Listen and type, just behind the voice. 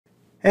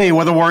Hey,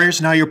 Weather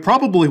Warriors. Now, you're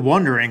probably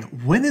wondering,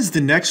 when is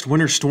the next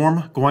winter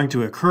storm going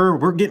to occur?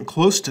 We're getting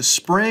close to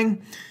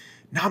spring.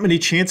 Not many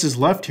chances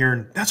left here,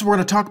 and that's what we're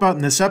going to talk about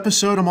in this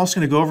episode. I'm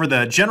also going to go over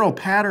the general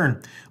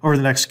pattern over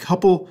the next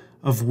couple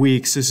of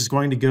weeks. This is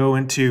going to go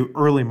into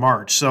early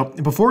March. So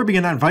before we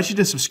begin, I invite you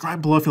to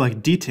subscribe below if you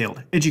like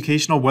detailed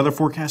educational weather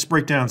forecast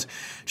breakdowns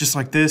just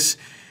like this.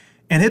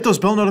 And hit those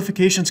bell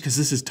notifications because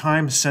this is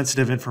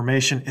time-sensitive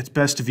information. It's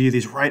best to view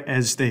these right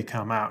as they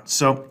come out.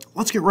 So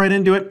let's get right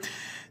into it.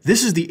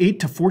 This is the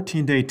 8 to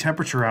 14-day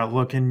temperature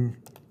outlook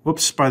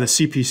by the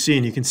CPC,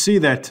 and you can see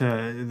that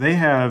they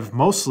have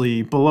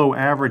mostly below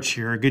average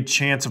here, a good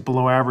chance of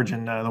below average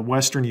in the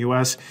western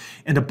U.S.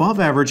 and above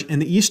average in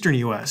the eastern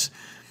U.S.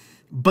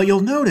 But you'll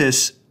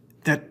notice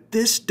that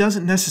this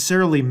doesn't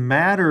necessarily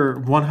matter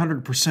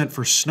 100%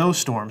 for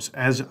snowstorms.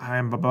 As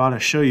I'm about to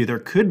show you, there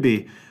could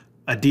be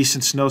a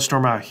decent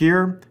snowstorm out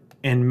here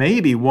and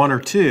maybe one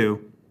or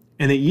two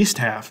in the east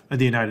half of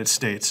the United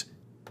States.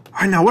 All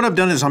right, now what I've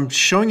done is I'm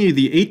showing you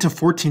the 8 to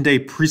 14-day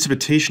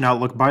precipitation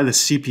outlook by the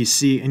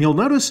CPC, and you'll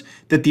notice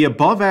that the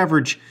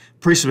above-average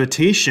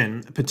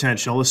precipitation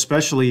potential,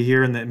 especially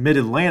here in the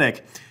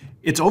mid-Atlantic,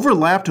 it's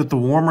overlapped with the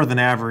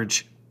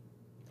warmer-than-average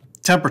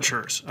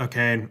temperatures,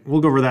 okay? And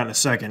we'll go over that in a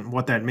second,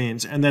 what that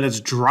means. And then it's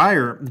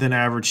drier than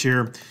average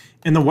here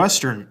in the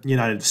western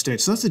United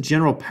States. So that's the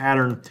general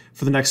pattern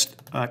for the next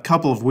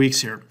couple of weeks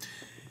here.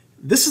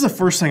 This is the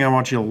first thing I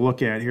want you to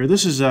look at here.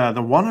 This is the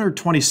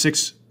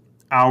 126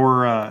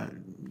 our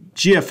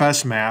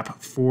GFS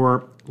map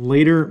for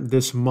later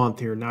this month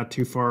here, not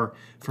too far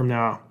from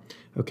now.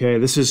 Okay,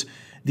 this is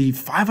the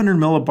 500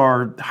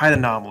 millibar height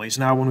anomalies.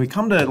 Now, when we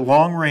come to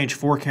long-range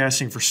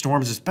forecasting for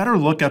storms, it's better to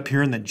look up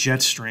here in the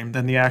jet stream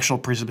than the actual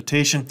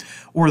precipitation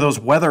or those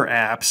weather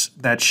apps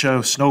that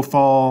show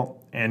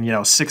snowfall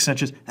and 6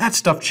 inches. That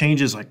stuff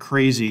changes like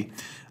crazy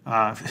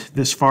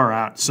this far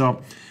out.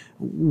 So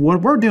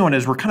what we're doing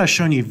is we're kind of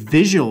showing you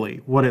visually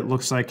what it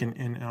looks like, and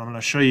I'm going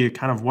to show you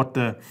kind of what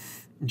the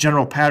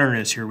general pattern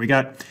is here. We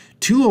got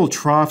two little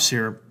troughs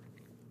here.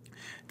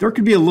 There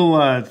could be a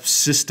little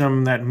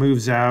system that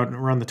moves out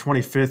around the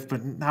 25th,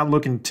 but not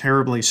looking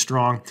terribly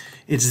strong.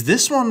 It's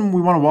this one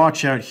we want to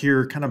watch out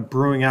here, kind of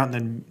brewing out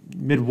in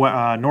the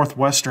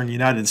northwestern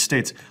United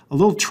States. A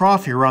little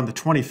trough here around the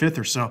 25th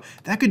or so.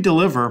 That could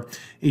deliver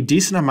a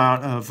decent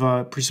amount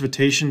of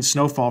precipitation,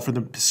 snowfall for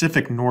the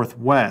Pacific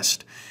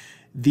Northwest.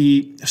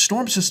 The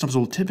storm systems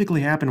will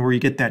typically happen where you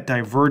get that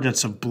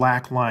divergence of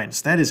black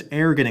lines. That is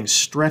air getting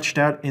stretched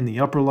out in the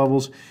upper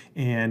levels,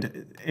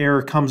 and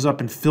air comes up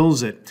and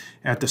fills it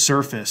at the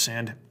surface.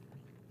 And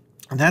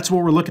that's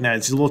what we're looking at.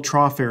 It's these little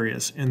trough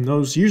areas, and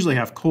those usually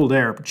have cold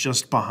air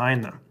just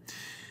behind them.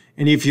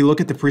 And if you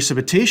look at the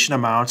precipitation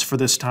amounts for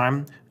this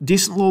time,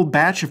 decent little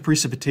batch of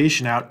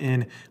precipitation out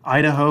in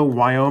Idaho,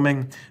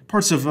 Wyoming,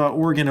 parts of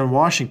Oregon and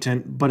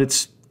Washington, but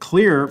it's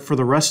clear for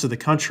the rest of the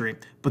country,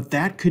 but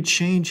that could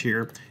change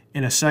here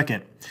in a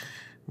second.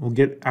 We'll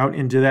get out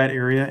into that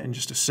area in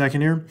just a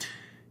second here.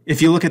 If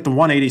you look at the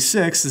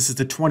 186, this is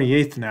the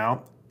 28th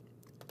now.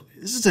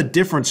 This is a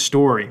different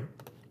story.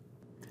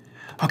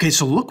 Okay,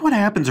 so look what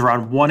happens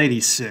around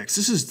 186.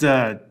 This is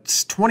the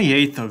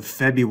 28th of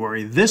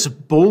February. This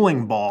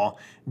bowling ball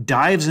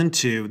dives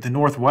into the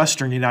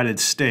northwestern United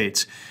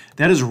States.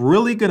 That is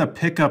really going to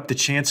pick up the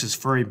chances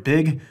for a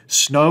big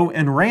snow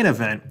and rain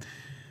event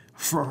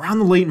for around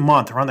the late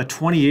month, around the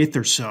 28th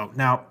or so.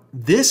 Now,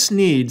 this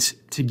needs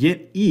to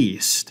get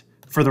east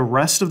for the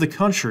rest of the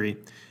country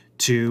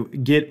to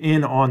get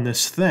in on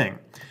this thing.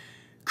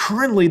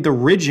 Currently, the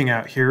ridging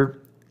out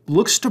here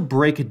looks to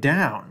break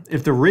down.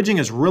 If the ridging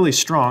is really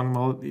strong,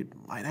 well, it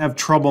might have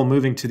trouble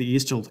moving to the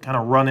east. You'll kind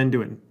of run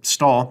into it and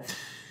stall.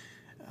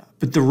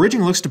 But the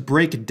ridging looks to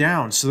break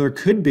down, so there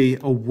could be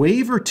a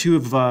wave or two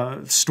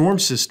of storm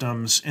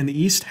systems in the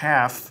east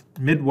half,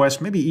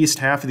 Midwest, maybe east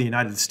half of the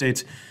United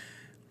States,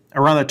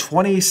 around the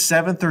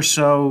 27th or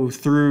so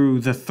through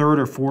the 3rd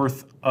or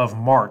 4th of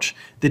March.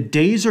 The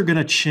days are going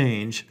to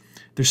change.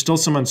 There's still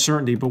some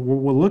uncertainty, but what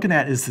we're looking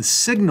at is the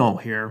signal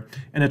here,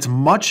 and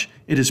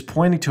it is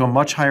pointing to a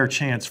much higher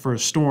chance for a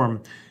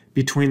storm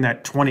between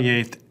that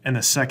 28th and the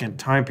 2nd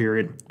time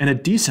period, and a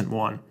decent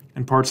one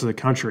in parts of the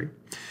country.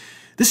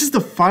 This is the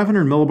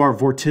 500 millibar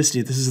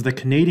vorticity. This is the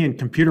Canadian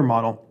computer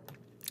model.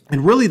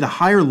 And really the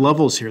higher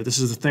levels here, this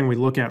is the thing we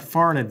look at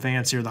far in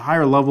advance here, the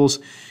higher levels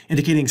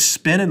indicating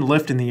spin and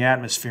lift in the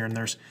atmosphere. And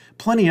there's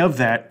plenty of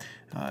that.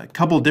 A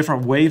couple of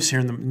different waves here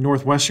in the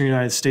northwestern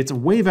United States. A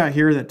wave out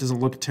here that doesn't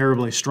look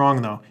terribly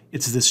strong though.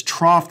 It's this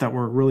trough that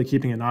we're really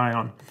keeping an eye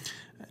on.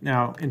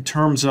 Now, in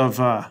terms of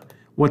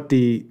what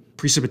the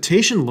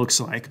precipitation looks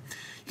like,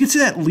 you can see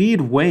that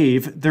lead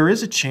wave. There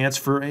is a chance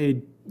for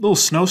a little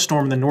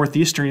snowstorm in the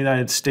northeastern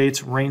United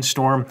States,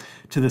 rainstorm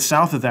to the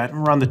south of that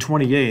around the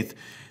 28th.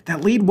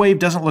 That lead wave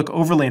doesn't look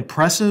overly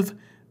impressive,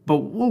 but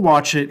we'll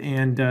watch it,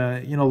 and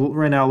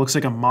right now it looks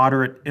like a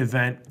moderate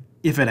event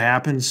if it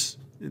happens.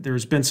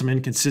 There's been some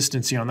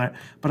inconsistency on that,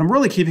 but I'm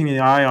really keeping the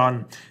eye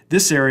on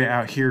this area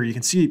out here. You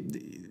can see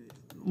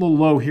little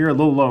low here, a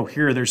little low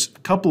here. There's a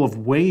couple of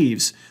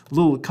waves,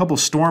 a couple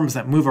storms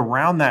that move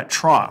around that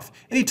trough.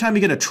 Anytime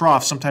you get a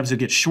trough, sometimes you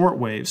get short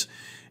waves,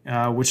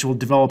 which will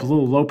develop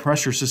little low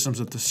pressure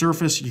systems at the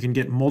surface. You can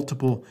get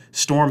multiple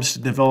storms to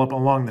develop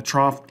along the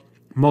trough,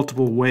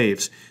 multiple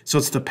waves. So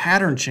it's the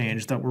pattern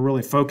change that we're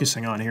really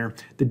focusing on here.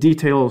 The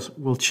details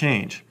will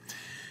change.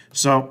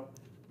 So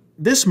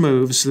this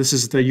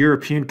is the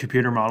European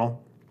computer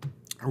model,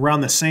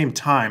 around the same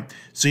time.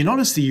 So you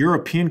notice the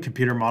European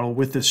computer model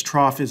with this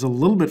trough is a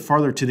little bit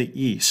farther to the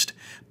east,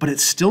 but it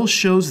still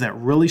shows that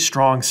really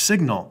strong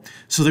signal.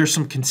 So there's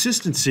some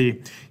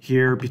consistency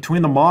here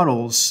between the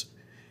models,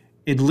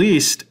 at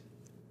least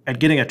at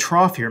getting a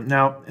trough here.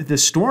 Now, the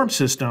storm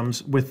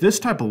systems with this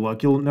type of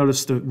look, you'll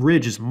notice the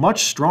ridge is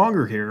much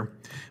stronger here,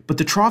 but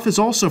the trough is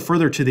also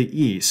further to the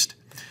east.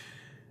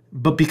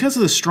 But because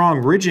of the strong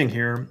ridging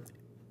here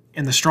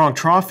and the strong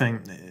troughing,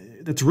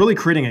 that's really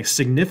creating a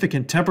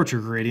significant temperature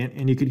gradient,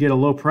 and you could get a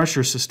low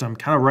pressure system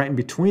kind of right in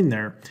between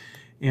there.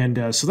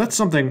 And so that's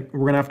something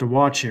we're going to have to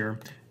watch here.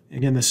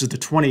 Again, this is the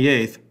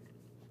 28th.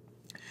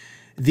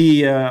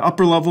 The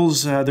upper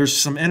levels, there's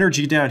some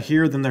energy down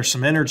here, then there's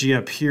some energy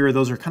up here.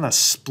 Those are kind of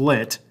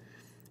split.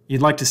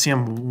 You'd like to see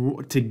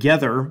them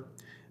together,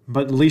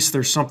 but at least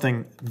there's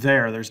something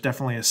there. There's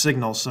definitely a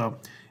signal. So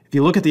if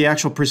you look at the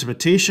actual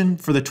precipitation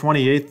for the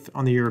 28th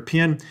on the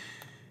European,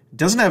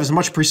 doesn't have as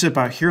much precip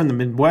out here in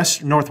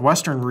the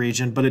northwestern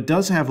region, but it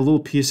does have a little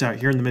piece out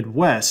here in the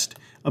Midwest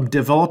of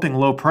developing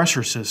low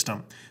pressure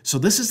system. So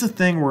this is the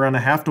thing we're going to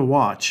have to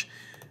watch.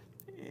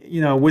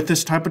 You know, with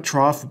this type of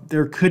trough,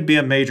 there could be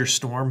a major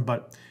storm,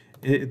 but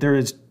there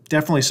is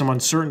definitely some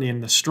uncertainty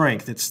in the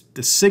strength. It's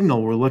the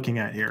signal we're looking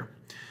at here.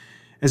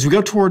 As we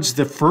go towards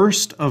the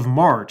 1st of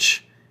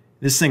March,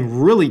 this thing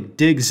really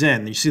digs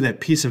in. You see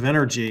that piece of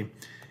energy,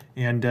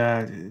 and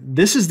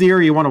this is the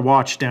area you want to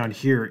watch down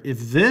here.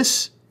 If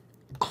this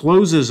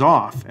closes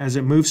off as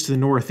it moves to the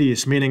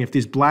northeast, meaning if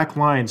these black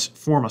lines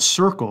form a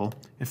circle,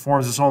 it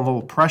forms its own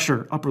little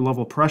pressure, upper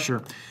level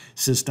pressure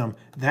system,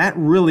 that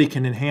really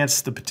can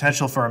enhance the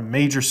potential for a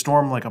major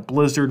storm like a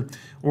blizzard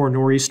or a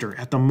nor'easter.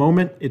 At the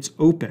moment, it's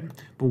open,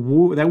 but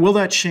will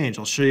that change?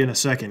 I'll show you in a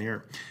second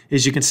here.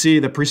 As you can see,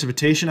 the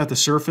precipitation at the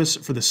surface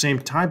for the same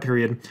time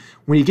period,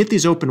 when you get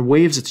these open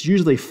waves, it's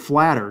usually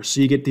flatter,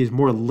 so you get these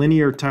more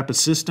linear type of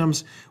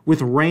systems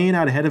with rain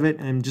out ahead of it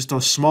and just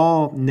a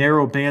small,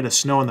 narrow band of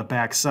snow on the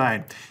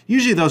backside.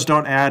 Usually those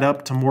don't add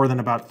up to more than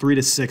about 3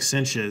 to 6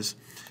 inches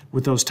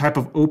with those type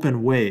of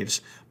open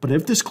waves. But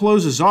if this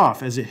closes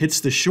off as it hits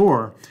the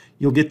shore,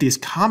 you'll get these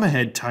comma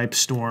head type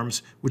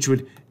storms, which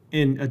would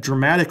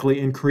dramatically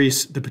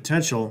increase the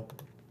potential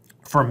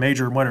for a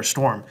major winter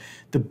storm.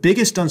 The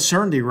biggest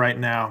uncertainty right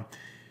now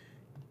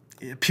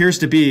appears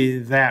to be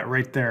that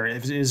right there.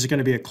 Is it going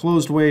to be a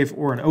closed wave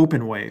or an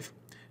open wave?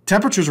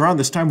 Temperatures around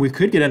this time, we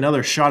could get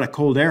another shot of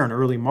cold air in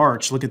early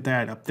March. Look at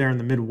that up there in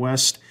the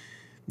Midwest,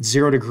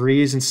 0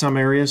 degrees in some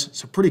areas,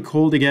 so pretty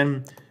cold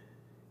again.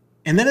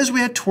 And then as we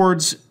head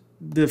towards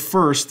the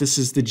 1st, this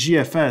is the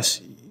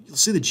GFS. You'll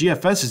see the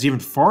GFS is even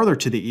farther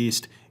to the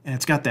east, and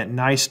it's got that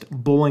nice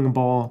bowling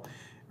ball,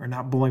 or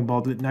not bowling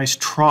ball, but nice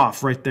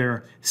trough right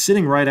there,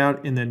 sitting right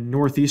out in the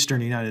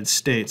northeastern United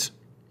States.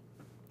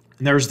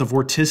 And there's the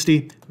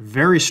vorticity,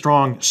 very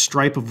strong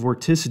stripe of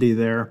vorticity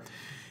there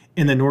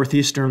in the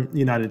northeastern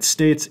United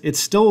States. It's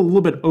still a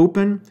little bit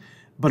open,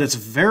 but it's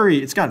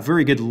got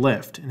very good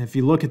lift. And if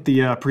you look at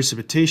the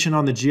precipitation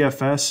on the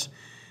GFS,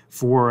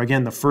 for,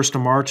 again, the 1st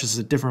of March, this is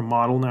a different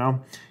model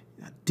now.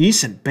 A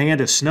decent band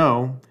of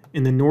snow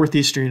in the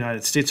northeastern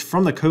United States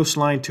from the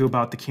coastline to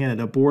about the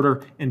Canada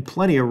border, and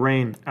plenty of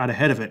rain out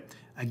ahead of it.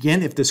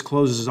 Again, if this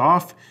closes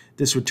off,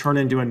 this would turn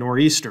into a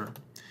nor'easter.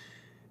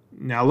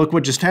 Now look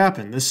what just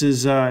happened. This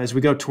is, as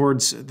we go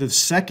towards the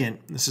 2nd,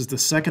 this is the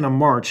 2nd of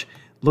March.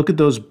 Look at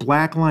those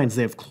black lines.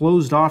 They have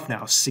closed off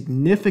now.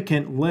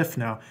 Significant lift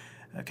now.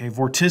 Okay,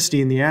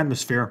 vorticity in the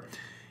atmosphere.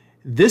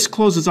 This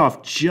closes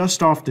off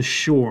just off the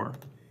shore.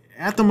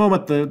 At the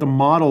moment, the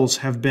models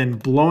have been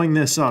blowing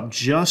this up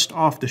just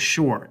off the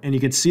shore, and you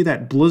can see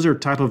that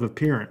blizzard type of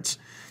appearance.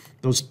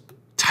 Those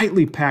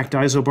tightly packed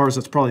isobars,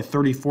 that's probably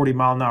 30, 40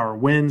 mile an hour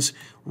winds,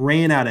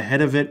 rain out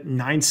ahead of it,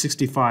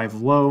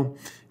 965 low,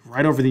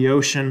 right over the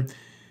ocean,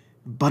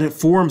 but it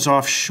forms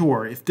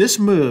offshore. If this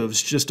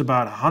moves just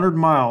about 100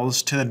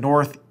 miles to the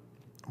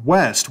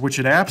northwest, which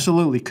it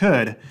absolutely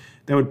could,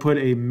 that would put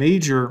a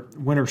major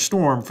winter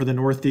storm for the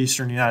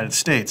northeastern United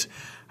States.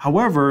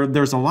 However,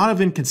 there's a lot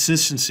of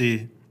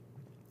inconsistency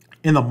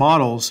in the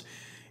models,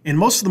 and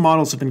most of the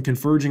models have been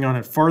converging on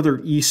a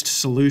farther east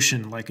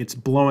solution, like it's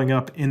blowing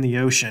up in the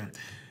ocean.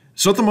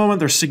 So at the moment,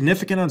 there's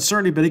significant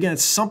uncertainty, but again,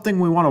 it's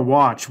something we want to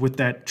watch with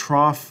that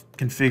trough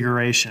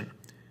configuration.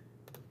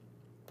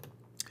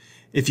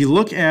 If you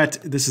look at,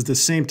 this is the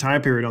same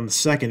time period on the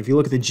 2nd, if you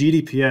look at the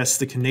GDPS,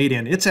 the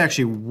Canadian, it's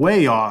actually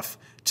way off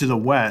to the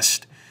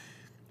west.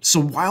 So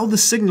while the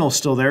signal's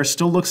still there,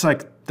 still looks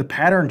like the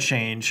pattern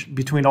change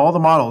between all the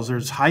models.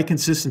 There's high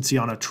consistency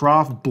on a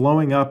trough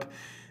blowing up,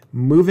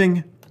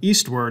 moving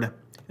eastward,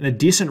 and a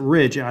decent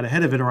ridge out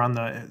ahead of it around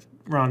the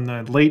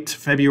around late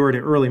February to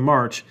early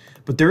March,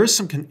 but there is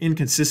some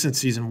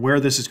inconsistencies in where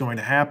this is going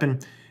to happen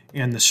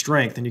and the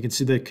strength. And you can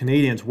see the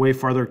Canadian's way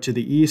farther to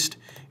the east,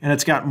 and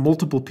it's got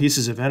multiple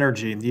pieces of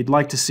energy. You'd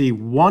like to see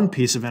one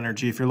piece of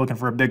energy if you're looking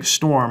for a big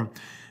storm,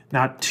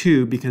 not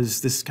two,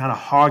 because this is kind of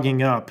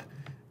hogging up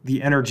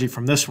the energy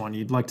from this one.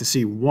 You'd like to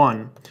see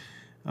one.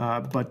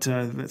 But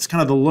that's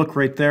kind of the look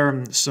right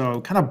there.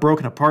 So kind of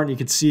broken apart. And you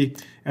can see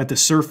at the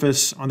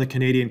surface on the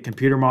Canadian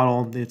computer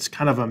model, it's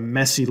kind of a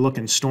messy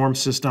looking storm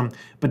system,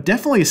 but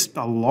definitely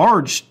a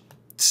large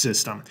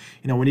system.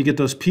 You know, when you get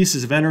those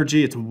pieces of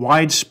energy, it's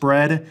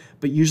widespread,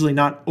 but usually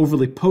not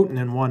overly potent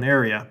in one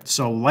area.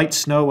 So light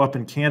snow up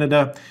in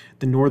Canada,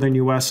 the northern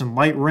U.S., and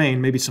light rain,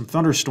 maybe some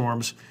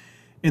thunderstorms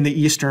in the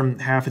eastern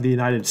half of the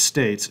United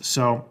States.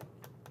 So,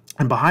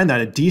 and behind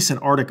that, a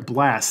decent Arctic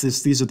blast.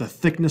 These are the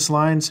thickness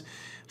lines.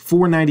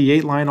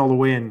 498 line all the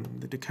way in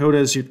the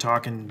Dakotas, you're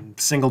talking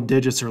single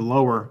digits or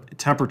lower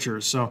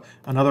temperatures. So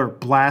another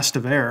blast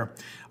of air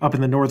up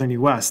in the northern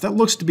U.S. That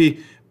looks to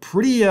be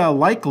pretty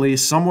likely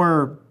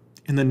somewhere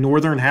in the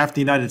northern half of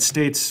the United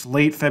States,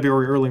 late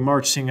February, early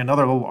March, seeing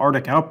another little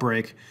Arctic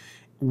outbreak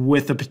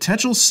with a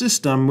potential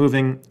system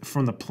moving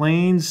from the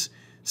plains,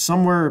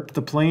 somewhere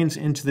the plains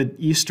into the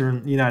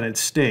eastern United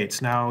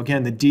States. Now,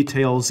 again, the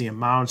details, the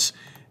amounts,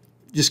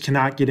 just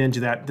cannot get into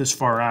that this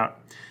far out.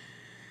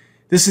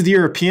 This is the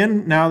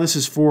European. Now this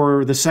is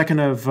for the 2nd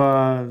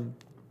of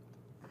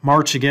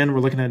March. Again, we're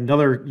looking at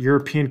another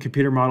European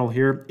computer model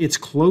here. It's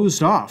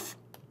closed off.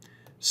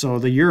 So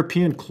the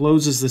European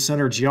closes this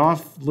energy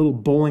off. Little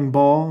bowling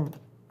ball,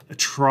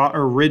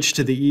 a ridge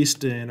to the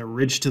east and a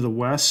ridge to the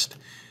west.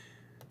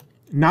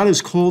 Not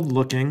as cold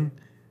looking,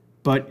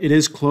 but it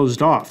is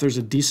closed off. There's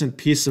a decent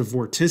piece of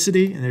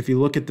vorticity. And if you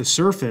look at the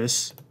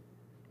surface,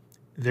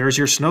 there's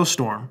your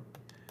snowstorm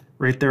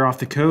right there off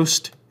the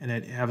coast. And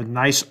it have a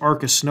nice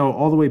arc of snow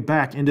all the way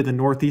back into the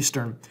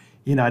northeastern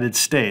United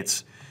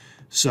States.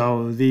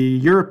 So the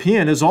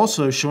European is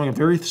also showing a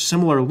very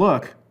similar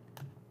look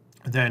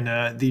than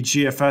the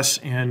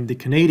GFS and the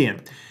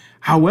Canadian.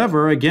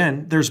 However,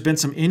 again, there's been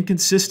some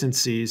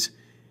inconsistencies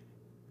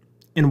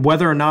in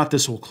whether or not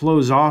this will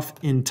close off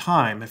in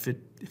time. If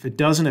it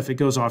doesn't, if it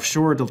goes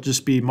offshore, it'll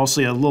just be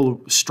mostly a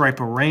little stripe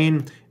of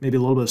rain, maybe a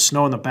little bit of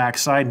snow on the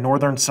backside,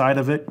 northern side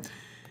of it,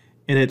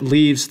 and it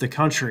leaves the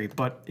country.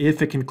 But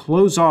if it can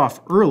close off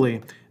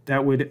early,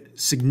 that would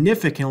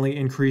significantly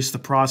increase the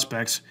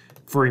prospects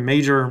for a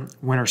major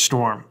winter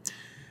storm.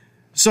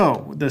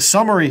 So the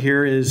summary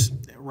here is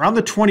around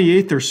the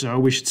 28th or so,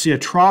 we should see a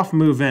trough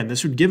move in.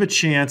 This would give a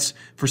chance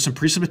for some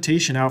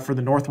precipitation out for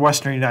the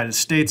northwestern United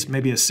States,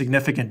 maybe a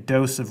significant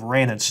dose of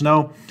rain and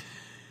snow.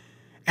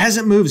 As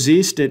it moves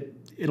east,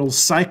 it'll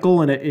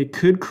cycle, and it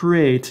could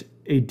create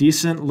a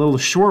decent little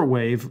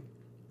shortwave,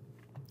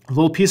 a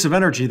little piece of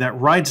energy that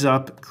rides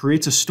up,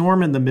 creates a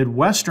storm in the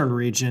Midwestern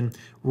region,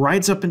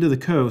 rides up into the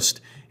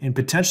coast, and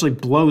potentially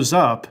blows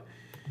up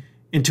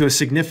into a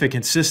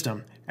significant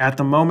system. At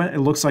the moment, it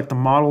looks like the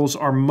models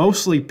are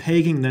mostly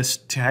pegging this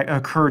to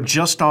occur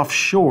just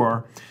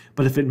offshore,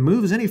 but if it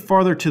moves any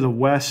farther to the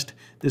west,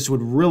 this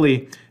would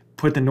really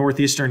put the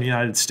northeastern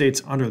United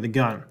States under the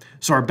gun.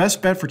 So our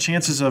best bet for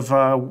chances of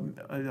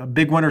a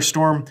big winter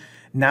storm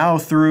now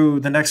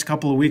through the next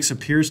couple of weeks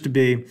appears to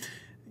be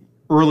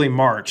early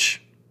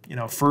March,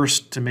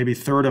 1st to maybe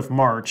 3rd of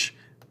March.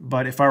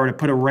 But if I were to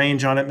put a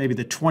range on it, maybe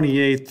the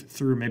 28th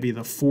through maybe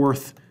the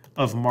 4th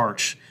of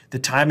March. The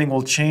timing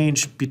will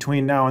change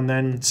between now and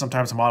then.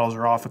 Sometimes the models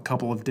are off a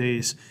couple of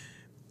days,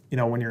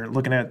 when you're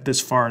looking at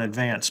this far in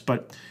advance.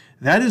 But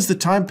that is the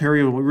time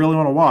period we really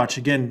want to watch.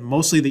 Again,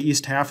 mostly the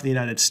east half of the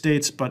United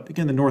States, but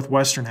again, the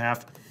northwestern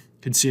half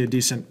could see a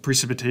decent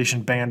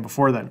precipitation band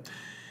before then.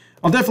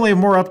 I'll definitely have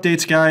more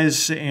updates,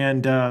 guys,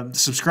 and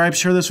subscribe,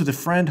 share this with a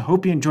friend.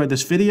 Hope you enjoyed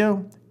this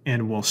video,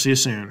 and we'll see you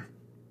soon.